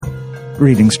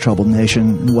Greetings, Troubled Nation,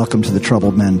 and welcome to the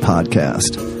Troubled Men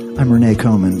podcast. I'm Renee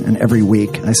Coman, and every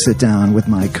week I sit down with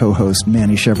my co-host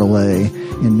Manny Chevrolet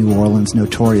in New Orleans'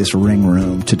 notorious Ring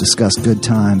Room to discuss good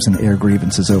times and air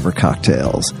grievances over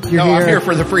cocktails. I'm here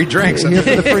for the free drinks. Here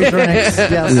for the free drinks.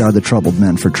 Yes. We are the Troubled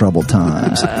Men for troubled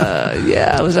times.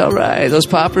 Yeah, it was all right. Those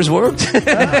poppers worked.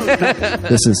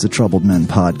 This is the Troubled Men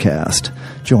podcast.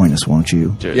 Join us, won't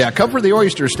you? Yeah, come for the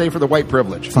oysters, stay for the white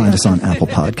privilege. Find us on Apple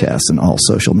Podcasts and all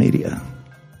social media.